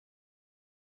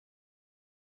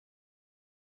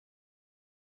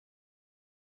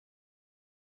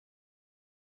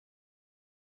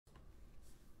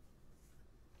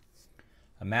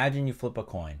Imagine you flip a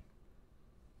coin,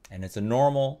 and it's a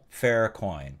normal, fair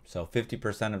coin. So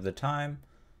 50% of the time,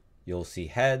 you'll see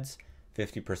heads,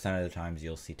 50% of the times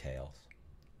you'll see tails.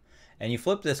 And you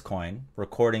flip this coin,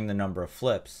 recording the number of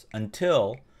flips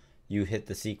until you hit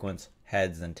the sequence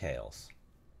heads and tails.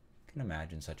 You can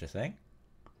imagine such a thing.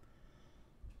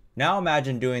 Now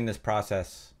imagine doing this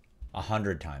process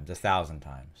 100 times, 1,000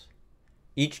 times.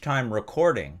 Each time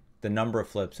recording the number of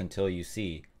flips until you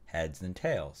see heads and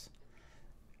tails.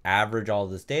 Average all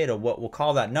this data, what we'll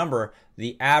call that number,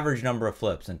 the average number of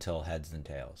flips until heads and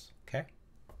tails, okay?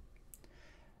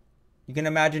 You can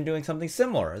imagine doing something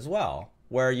similar as well,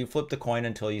 where you flip the coin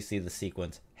until you see the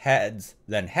sequence heads,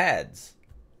 then heads.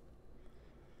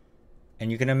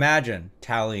 And you can imagine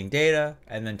tallying data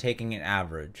and then taking an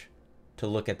average to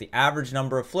look at the average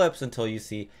number of flips until you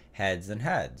see heads and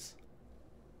heads.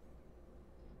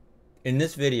 In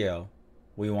this video,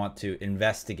 we want to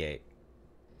investigate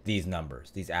these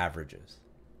numbers, these averages.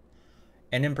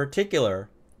 And in particular,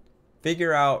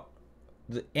 figure out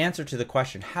the answer to the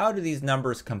question, how do these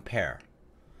numbers compare?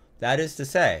 That is to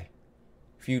say,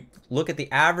 if you look at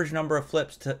the average number of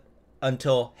flips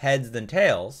until heads then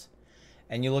tails,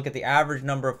 and you look at the average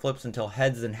number of flips until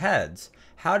heads and heads,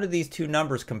 how do these two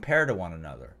numbers compare to one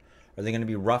another? Are they going to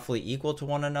be roughly equal to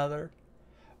one another?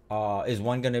 Is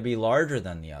one going to be larger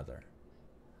than the other?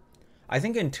 I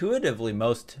think intuitively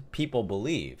most people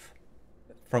believe,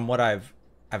 from what I've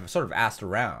sort of asked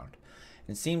around,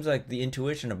 it seems like the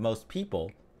intuition of most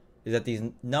people is that these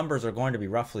numbers are going to be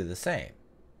roughly the same.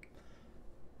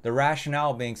 The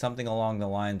rationale being something along the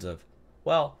lines of,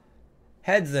 well,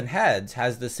 heads and heads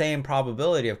has the same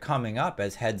probability of coming up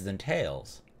as heads and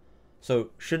tails. So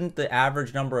shouldn't the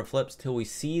average number of flips till we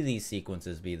see these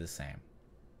sequences be the same?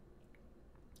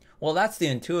 Well, that's the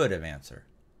intuitive answer.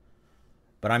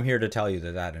 But I'm here to tell you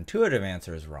that that intuitive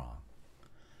answer is wrong.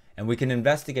 And we can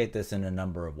investigate this in a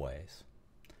number of ways.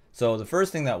 So the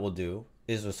first thing that we'll do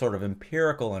is a sort of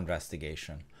empirical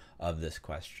investigation of this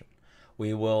question.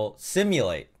 We will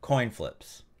simulate coin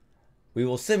flips. We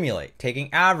will simulate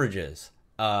taking averages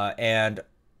and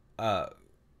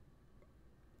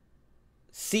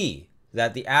see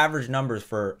that the average numbers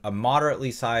for a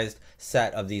moderately sized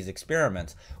set of these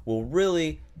experiments will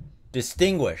really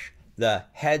distinguish the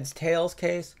heads tails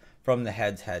case from the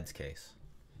heads heads case.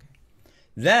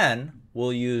 Then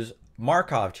we'll use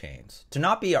Markov chains to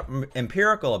not be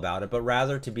empirical about it, but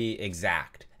rather to be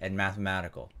exact and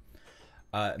mathematical.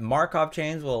 Markov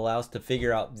chains will allow us to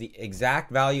figure out the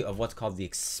exact value of what's called the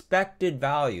expected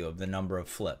value of the number of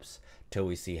flips till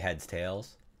we see heads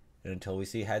tails and until we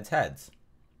see heads heads.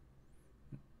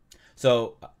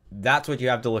 So that's what you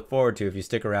have to look forward to if you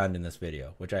stick around in this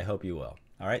video, which I hope you will.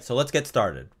 All right, so let's get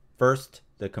started. First,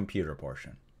 the computer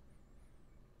portion.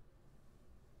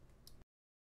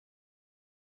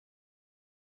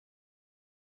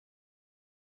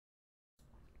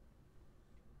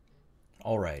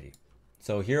 Alrighty,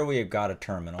 so here we have got a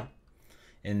terminal,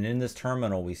 and in this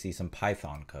terminal we see some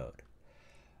Python code.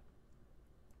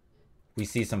 We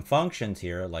see some functions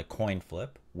here like coin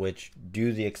flip, which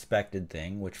do the expected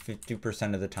thing, which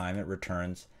 50% of the time it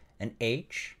returns an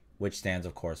H, which stands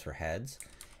of course for heads,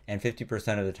 and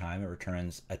 50% of the time it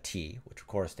returns a T, which of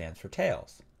course stands for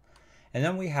tails. And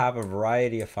then we have a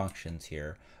variety of functions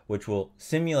here which will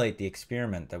simulate the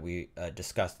experiment that we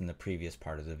discussed in the previous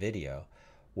part of the video,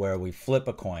 where we flip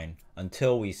a coin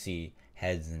until we see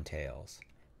heads and tails,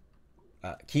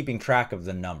 keeping track of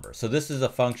the number. So this is a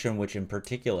function which in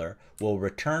particular will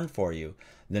return for you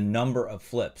the number of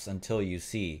flips until you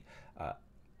see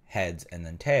heads and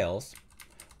then tails.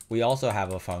 We also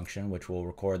have a function which will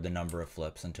record the number of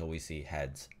flips until we see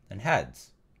heads and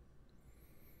heads.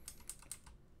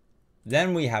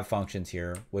 Then we have functions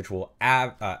here which will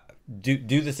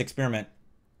do this experiment,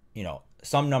 you know,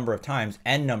 some number of times,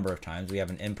 n number of times. We have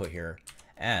an input here,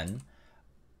 n,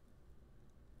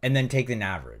 and then take an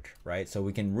average, right? So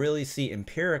we can really see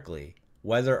empirically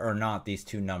whether or not these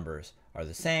two numbers are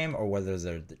the same or whether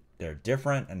they're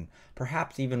different, and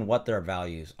perhaps even what their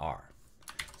values are.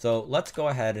 So let's go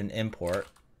ahead and import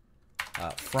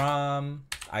from,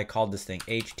 I called this thing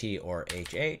HT or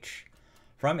HH.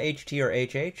 From HT or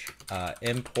HH,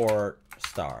 import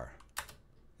star. I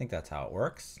think that's how it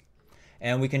works.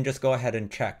 And we can just go ahead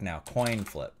and check now, coin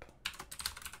flip.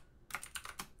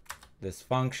 This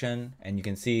function, and you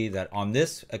can see that on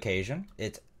this occasion,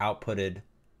 it's outputted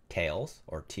tails,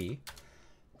 or T.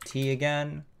 T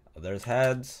again, there's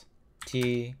heads,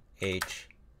 T, H,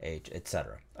 H,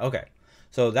 etc. Okay,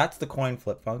 so that's the coin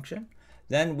flip function.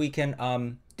 Then we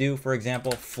can do, for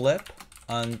example, flip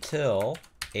until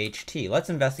HT. Let's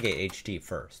investigate HT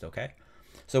first, okay?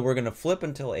 So we're gonna flip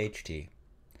until HT.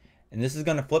 And this is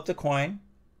going to flip the coin,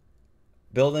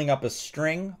 building up a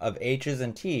string of H's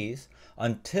and T's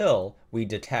until we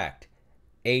detect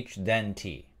H then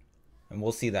T. And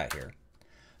we'll see that here.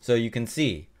 So you can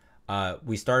see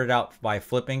we started out by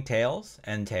flipping tails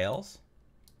and tails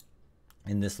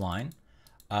in this line.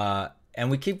 And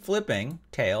we keep flipping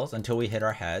tails until we hit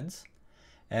our heads.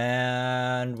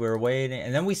 And we're waiting.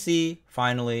 And then we see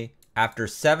finally, after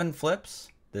 7 flips,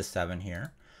 this 7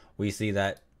 here, we see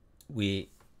that we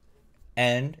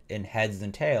end in heads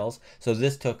and tails. So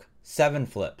this took 7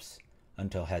 flips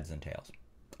until heads and tails.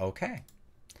 Okay,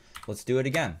 let's do it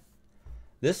again.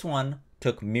 This one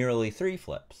took merely 3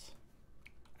 flips.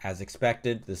 As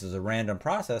expected, this is a random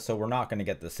process, so we're not going to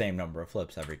get the same number of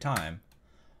flips every time.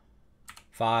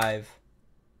 5,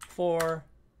 4,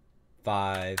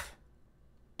 5,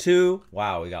 2.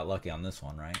 Wow, we got lucky on this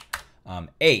one, right?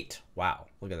 8. Wow,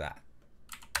 look at that.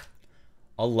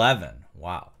 11.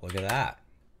 Wow, look at that.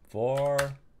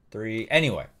 4, 3.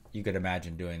 Anyway, you could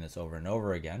imagine doing this over and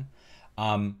over again,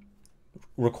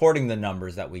 recording the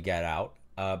numbers that we get out.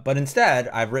 But instead,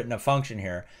 I've written a function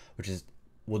here, which is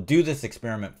will do this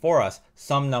experiment for us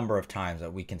some number of times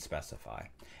that we can specify.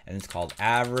 And it's called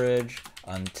average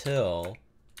until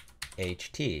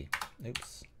HT.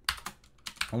 Oops.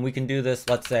 And we can do this,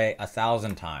 let's say,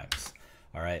 1,000 times.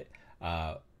 All right.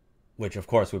 Which, of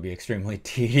course, would be extremely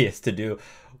tedious to do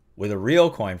with a real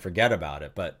coin. Forget about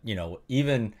it. But, you know,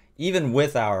 even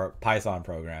with our Python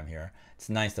program here, it's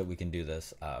nice that we can do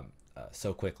this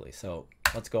so quickly. So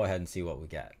let's go ahead and see what we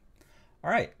get. All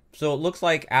right. So it looks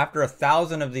like after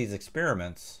 1,000 of these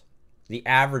experiments, the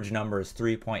average number is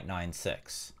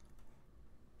 3.96.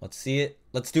 Let's see it.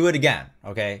 Let's do it again,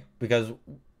 okay? Because,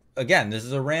 again, this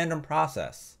is a random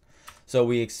process. So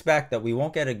we expect that we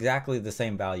won't get exactly the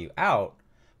same value out,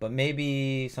 but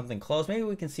maybe something close. Maybe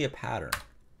we can see a pattern.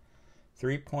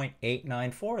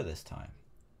 3.894 this time.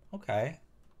 Okay.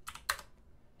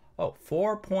 Oh,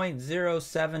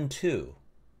 4.072.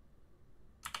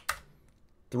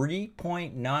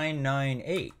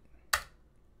 3.998.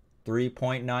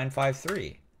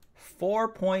 3.953.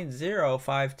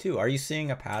 4.052. Are you seeing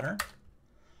a pattern?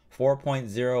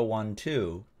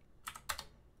 4.012.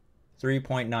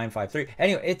 3.953.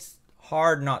 Anyway, it's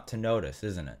hard not to notice,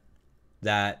 isn't it,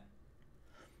 that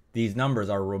these numbers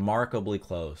are remarkably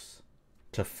close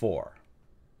to 4.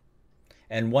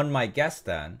 And one might guess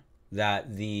then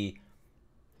that the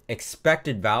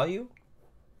expected value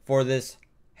for this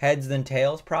heads then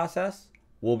tails process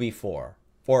will be 4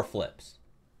 flips.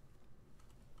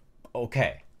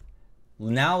 Okay,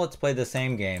 now let's play the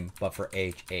same game, but for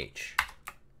HH.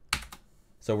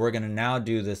 So we're going to now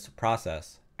do this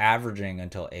process averaging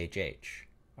until HH.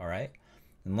 All right,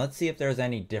 and let's see if there's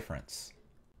any difference,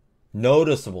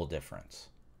 noticeable difference,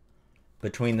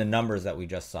 between the numbers that we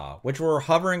just saw, which were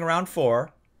hovering around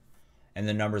 4, and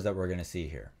the numbers that we're going to see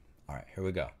here. All right, here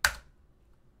we go.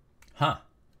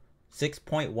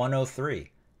 6.103.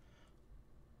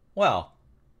 Well,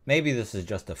 maybe this is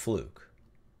just a fluke.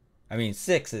 I mean,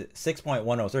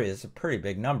 6.103 is a pretty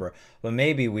big number, but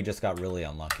maybe we just got really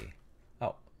unlucky.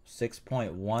 Oh,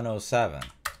 6.107.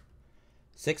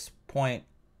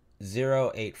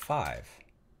 6.085.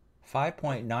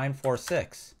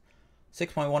 5.946.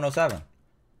 6.107.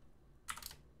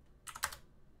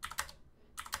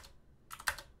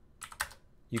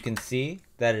 You can see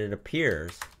that it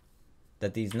appears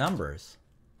that these numbers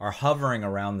are hovering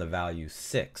around the value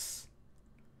 6.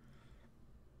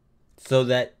 So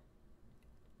that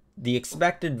the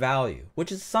expected value,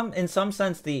 which is in some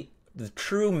sense the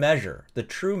true measure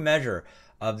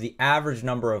of the average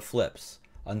number of flips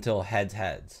until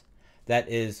heads, that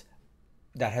has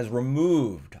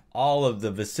removed all of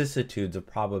the vicissitudes of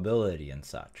probability and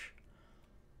such.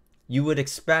 You would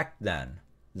expect then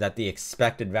that the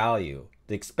expected value,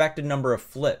 the expected number of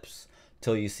flips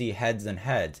till you see heads and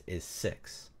heads is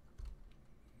 6.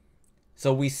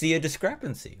 So we see a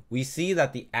discrepancy. We see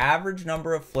that the average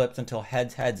number of flips until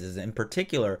heads is in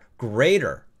particular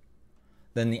greater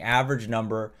than the average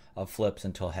number of flips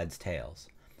until heads tails.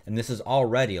 And this is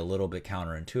already a little bit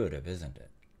counterintuitive, isn't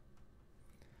it?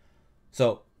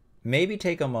 So maybe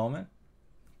take a moment,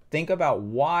 think about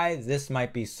why this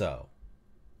might be so.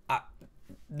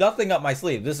 Nothing up my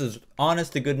sleeve. This is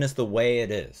honest to goodness the way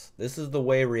it is. This is the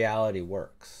way reality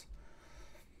works.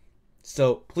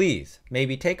 So please,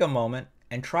 maybe take a moment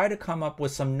and try to come up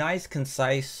with some nice,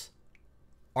 concise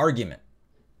argument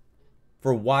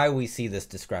for why we see this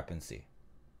discrepancy.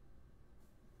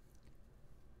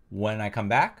 When I come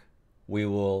back, we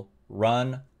will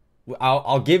run,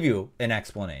 I'll give you an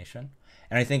explanation.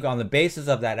 And I think on the basis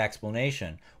of that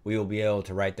explanation, we will be able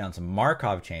to write down some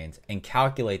Markov chains and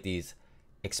calculate these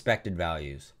expected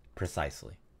values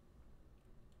precisely.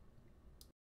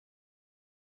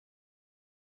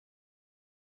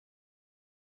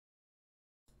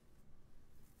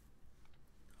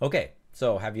 Okay,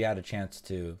 so have you had a chance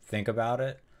to think about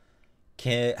it?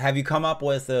 Have you come up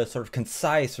with a sort of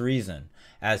concise reason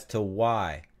as to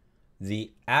why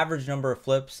the average number of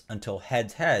flips until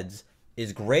heads heads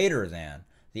is greater than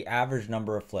the average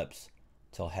number of flips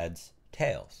till heads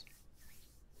tails?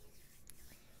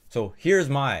 So here's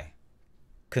my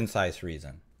concise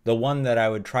reason, the one that I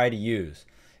would try to use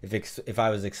if I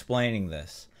was explaining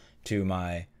this to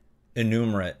my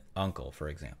enumerate uncle, for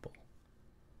example.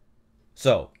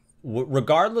 So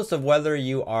regardless of whether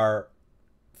you are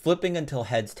flipping until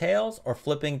heads tails or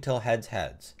flipping till heads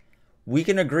heads, we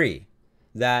can agree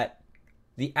that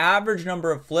the average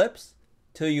number of flips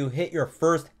till you hit your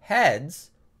first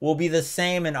heads will be the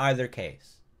same in either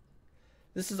case.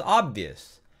 This is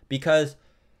obvious because,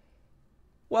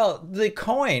 well, the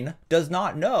coin does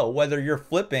not know whether you're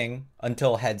flipping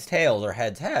until heads tails or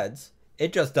heads heads.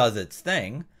 It just does its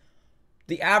thing.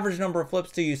 The average number of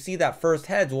flips till you see that first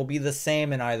heads will be the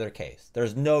same in either case.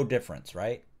 There's no difference,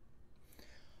 right?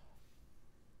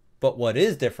 But what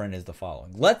is different is the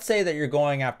following. Let's say that you're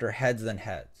going after heads then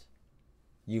heads.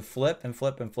 You flip and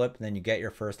flip and flip, and then you get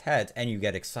your first heads, and you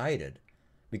get excited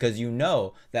because you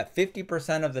know that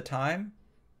 50% of the time,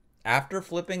 after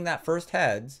flipping that first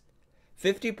heads,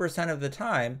 50% of the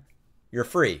time, you're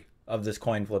free of this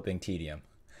coin flipping tedium.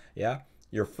 Yeah?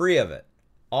 You're free of it.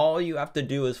 All you have to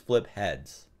do is flip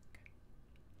heads.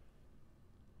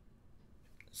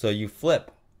 So you flip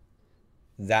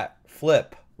that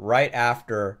flip right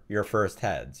after your first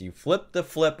heads. You flip the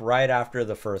flip right after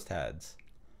the first heads.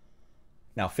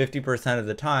 Now 50% of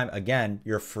the time, again,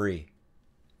 you're free.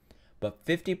 But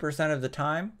 50% of the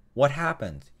time, what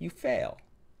happens? You fail.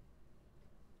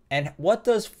 And what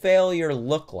does failure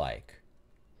look like?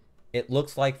 It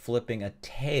looks like flipping a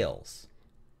tails.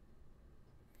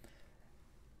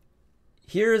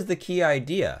 Here's the key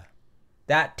idea.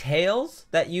 That tails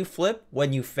that you flip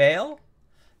when you fail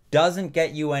doesn't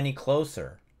get you any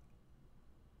closer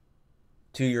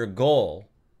to your goal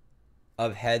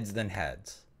of heads than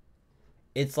heads.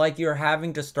 It's like you're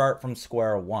having to start from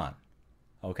square one.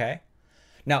 Okay?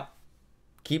 Now,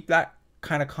 keep that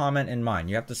kind of comment in mind.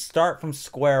 You have to start from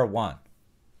square one.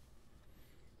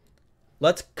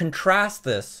 Let's contrast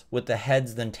this with the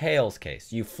heads then tails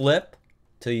case. You flip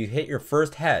till you hit your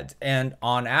first heads, and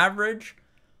on average,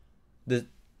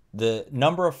 the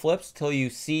number of flips till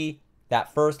you see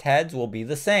that first heads will be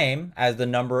the same as the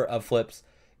number of flips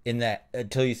in that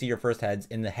until you see your first heads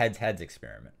in the heads heads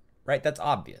experiment, right? That's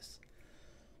obvious.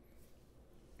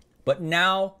 But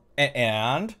now,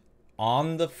 and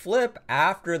on the flip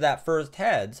after that first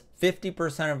heads,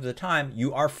 50% of the time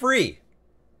you are free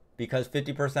because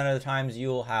 50% of the times you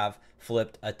will have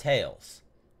flipped a tails.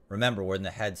 Remember, we're in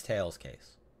the heads tails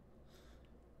case.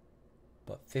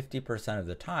 But 50% of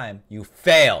the time you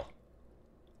fail.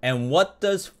 And what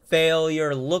does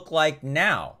failure look like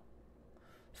now?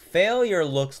 Failure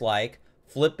looks like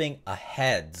flipping a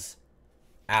heads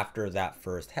after that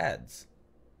first heads,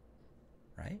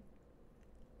 right?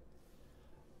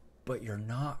 But you're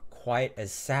not quite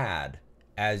as sad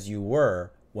as you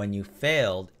were when you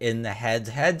failed in the heads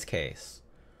heads case.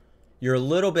 You're a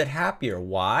little bit happier.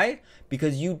 Why?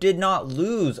 Because you did not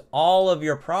lose all of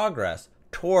your progress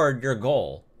toward your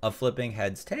goal of flipping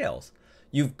heads tails.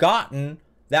 You've gotten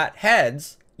that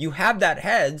heads, you have that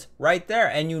heads right there,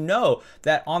 and you know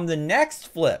that on the next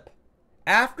flip,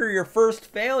 after your first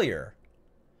failure,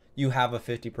 you have a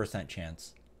 50%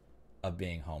 chance of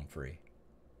being home free.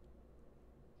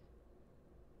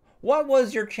 What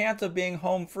was your chance of being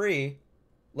home free,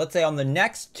 let's say on the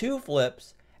next two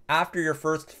flips after your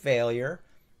first failure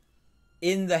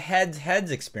in the heads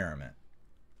heads experiment?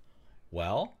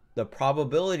 Well, the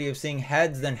probability of seeing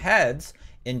heads then heads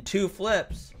in two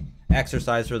flips,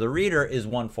 exercise for the reader, is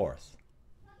 1/4.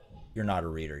 You're not a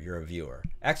reader, you're a viewer.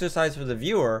 Exercise for the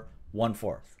viewer,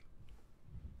 1/4.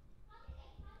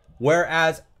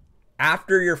 Whereas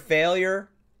after your failure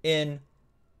in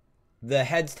the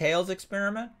heads tails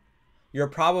experiment, your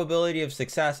probability of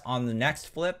success on the next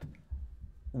flip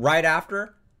right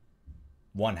after,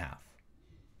 1/2.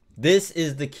 This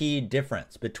is the key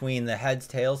difference between the heads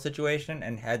tails situation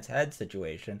and heads heads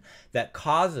situation that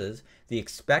causes the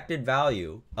expected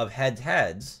value of heads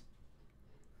heads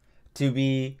to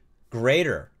be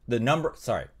greater. The number,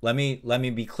 sorry, let me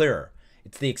be clearer.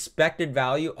 It's the expected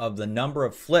value of the number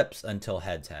of flips until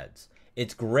heads heads.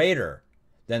 It's greater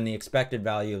than the expected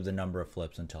value of the number of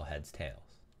flips until heads tails.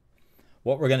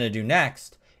 What we're going to do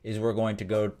next is we're going to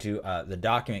go to the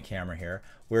document camera here.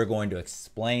 We're going to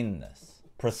explain this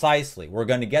precisely. We're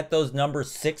going to get those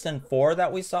numbers 6 and 4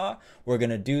 that we saw. We're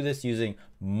going to do this using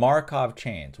Markov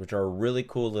chains, which are a really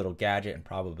cool little gadget in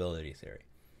probability theory.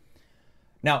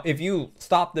 Now, if you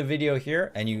stop the video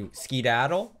here and you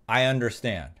skedaddle, I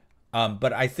understand.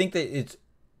 But I think that it's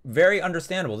very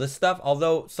understandable. This stuff,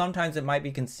 although sometimes it might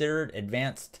be considered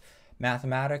advanced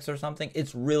mathematics or something,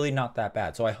 it's really not that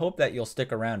bad. So I hope that you'll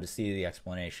stick around to see the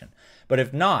explanation. But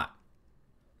if not,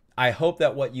 I hope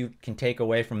that what you can take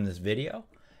away from this video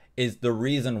is the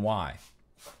reason why.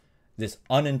 This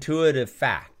unintuitive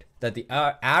fact that the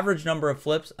average number of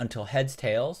flips until heads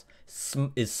tails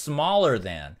is smaller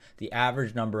than the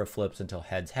average number of flips until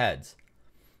heads heads.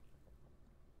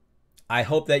 I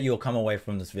hope that you'll come away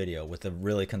from this video with a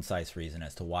really concise reason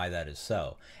as to why that is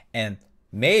so. And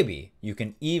maybe you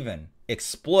can even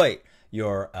exploit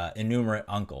your enumerate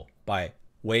uncle by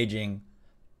waging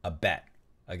a bet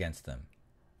against them.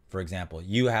 For example,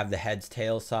 you have the heads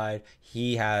tails side,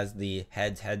 he has the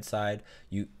heads head side.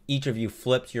 Each of you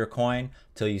flips your coin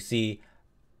till you see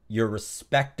your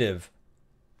respective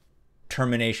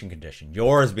termination condition.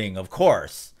 Yours being, of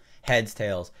course, heads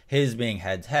tails, his being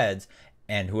heads heads,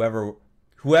 and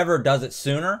whoever does it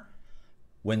sooner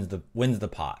wins the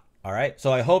pot. All right.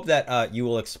 So I hope that you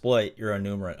will exploit your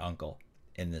enumerate uncle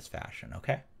in this fashion.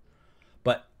 Okay.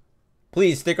 But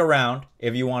please stick around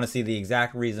if you want to see the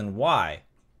exact reason why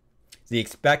the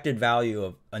expected value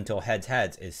of until heads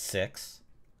heads is 6,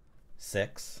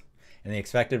 and the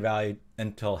expected value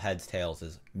until heads tails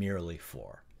is merely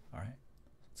 4. All right.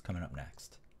 It's coming up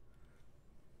next.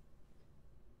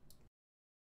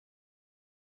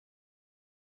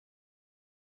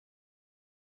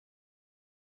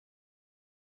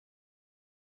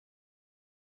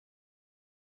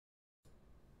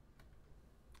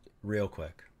 Real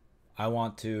quick, I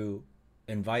want to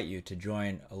invite you to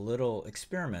join a little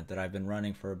experiment that I've been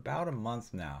running for about a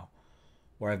month now,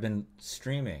 where I've been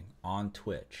streaming on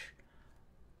Twitch,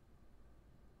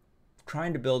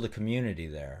 trying to build a community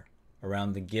there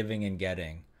around the giving and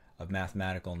getting of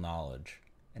mathematical knowledge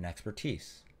and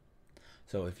expertise.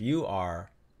 So if you are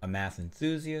a math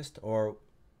enthusiast, or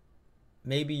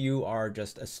maybe you are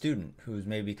just a student who's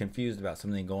maybe confused about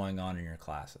something going on in your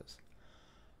classes,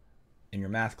 in your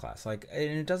math class, and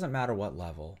it doesn't matter what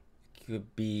level. It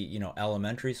could be,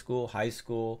 elementary school, high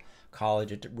school,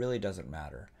 college, it really doesn't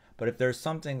matter. But if there's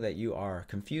something that you are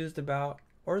confused about,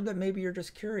 or that maybe you're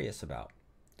just curious about,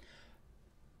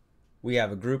 we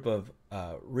have a group of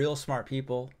real smart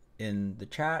people in the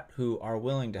chat who are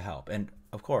willing to help. And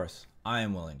of course, I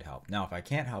am willing to help. Now, if I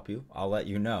can't help you, I'll let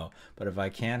you know. But if I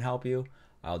can help you,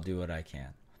 I'll do what I can.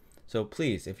 So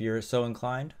please, if you're so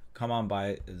inclined, come on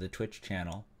by the Twitch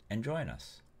channel and join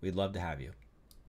us. We'd love to have you.